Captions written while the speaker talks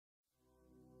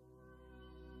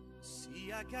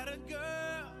See, I got a girl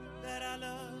that I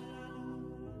love.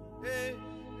 Hey.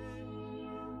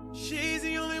 She's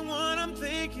the only one I'm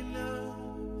thinking of.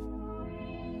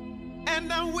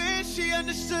 And I wish she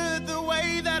understood the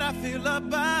way that I feel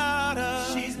about her.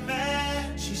 She's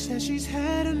mad. She says she's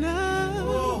had enough.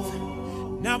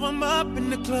 Whoa. Now I'm up in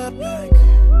the club like,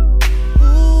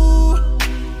 ooh,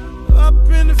 up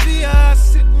in the VI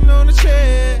sitting on the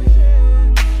chair.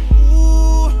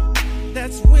 Ooh,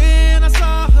 that's when I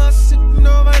saw her sitting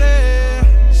over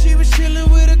there. She was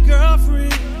chilling with her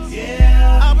girlfriend.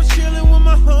 Yeah, I was chilling with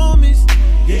my homies.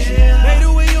 Yeah, she made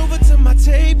her way over to my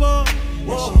table.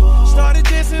 Whoa. She started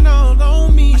dancing all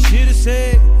on me. I should've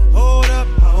said, hold up,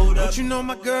 don't you know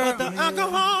my girl? But the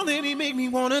alcohol in it make me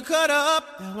wanna cut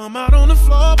up. Now I'm out on the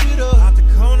floor with her. Out the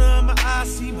corner of my eye,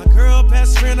 see my girl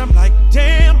best friend. I'm like,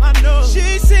 damn, I know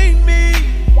she seen me.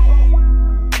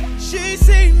 She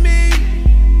seen me.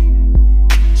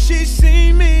 She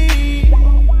seen me.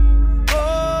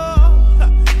 Oh,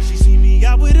 she seen me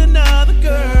out with another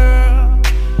girl.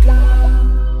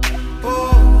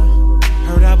 Oh,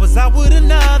 heard I was out with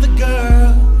another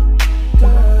girl.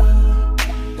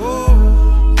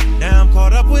 Oh, now I'm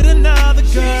caught up with another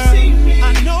girl.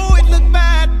 I know it looked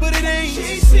bad, but it ain't.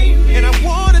 And I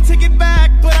wanna take it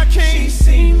back, but I can't.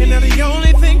 And now the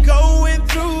only thing going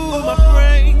through my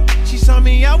brain, she saw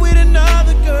me out with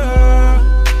another girl.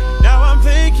 Now I'm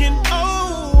thinking,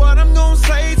 oh, what I'm gonna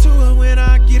say to her when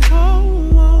I get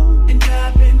home. And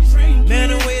I've been drinking. Man,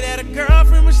 the way that a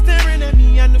girlfriend was staring at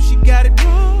me, I know she got it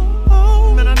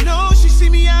wrong. Man, I know she see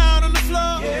me out on the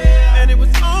floor. Yeah. And it was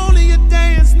only a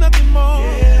dance, nothing more.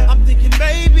 Yeah. I'm thinking,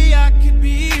 baby, I could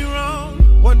be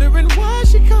wrong. Wondering why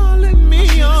she calling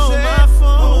me on my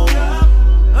phone.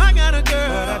 I got a girl,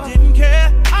 but I didn't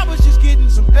care. I was just getting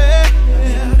some air.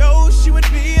 Didn't know she would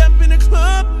be up in the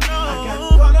club. No, I got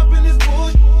caught up in this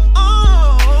bullshit.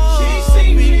 Oh, she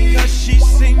seen me because she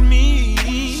seen me.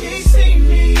 She seen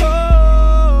me.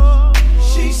 Oh,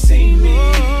 she seen me.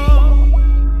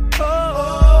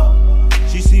 Oh,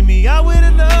 she seen me out with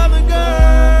another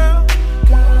girl.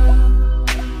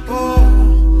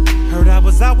 Oh, heard I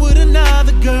was out with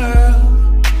another girl.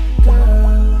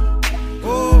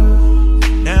 Oh,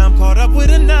 now I'm caught up with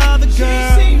another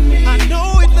girl. I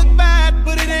know it looked bad,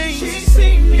 but it ain't.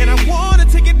 And I wanna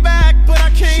take it back, but I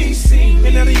can't.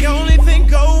 And now the only thing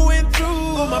going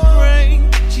through my brain,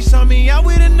 she saw me out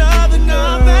with another girl.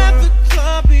 Now that the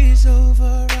club is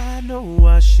over, I know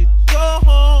I should go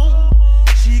home.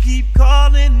 She keep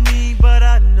calling me, but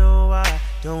I know I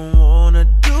don't wanna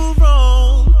do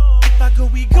wrong. If I go,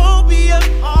 we gon' be up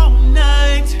all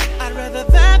night. I'd rather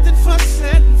that than fuss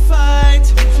and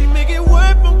fight. She make it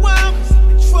worth my while, cause I'm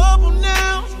in trouble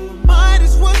now. So I might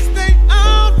as well stay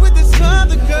out with this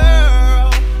other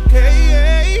girl. Hey,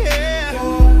 hey, yeah.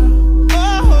 Oh,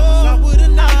 out with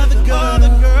another girl.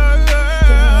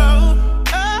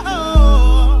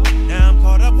 Oh, now I'm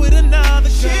caught up with another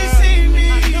girl. She seen me.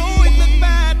 I know it looked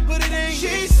bad, but it ain't.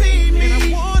 She seen me. And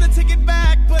I wanna take it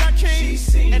back, but I can't. She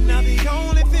seen and now the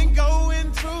only thing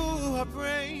going through her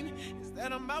brain is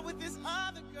that I'm out with this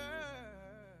other girl.